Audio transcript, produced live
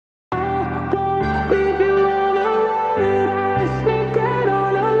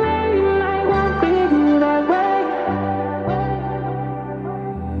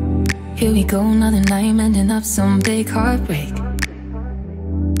go, another night, mending up some big heartbreak.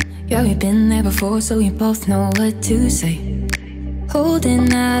 Yeah, we've been there before, so we both know what to say.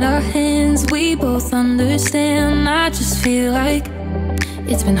 Holding out our hands, we both understand. I just feel like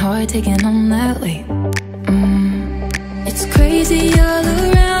it's been hard taking on that weight. It's crazy all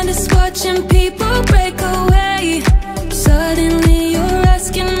around us, watching people break away. Suddenly you're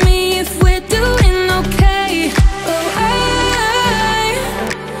asking me if we're doing okay. Oh, I'm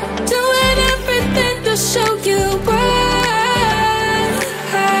doing everything to show you why.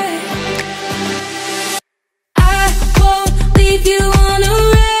 I won't leave you on a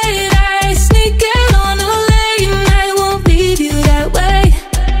red eye, sneak out on a late night. Won't leave you that way.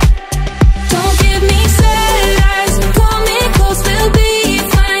 Don't give me sad eyes, pull me close, we'll be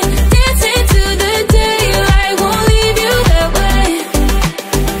fine. Dancing to the daylight, won't leave you that way.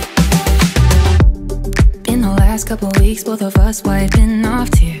 Been the last couple weeks, both of us wiping off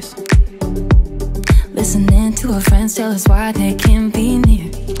tears, listening to our friends tell us why they can't be near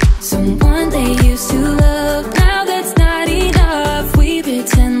someone they used to love. Now that's not enough. We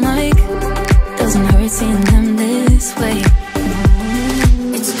pretend like doesn't hurt seeing them this way.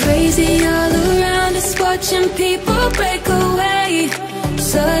 It's crazy all around us, watching people break away.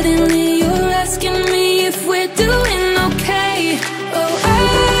 Suddenly you're asking me if we're doing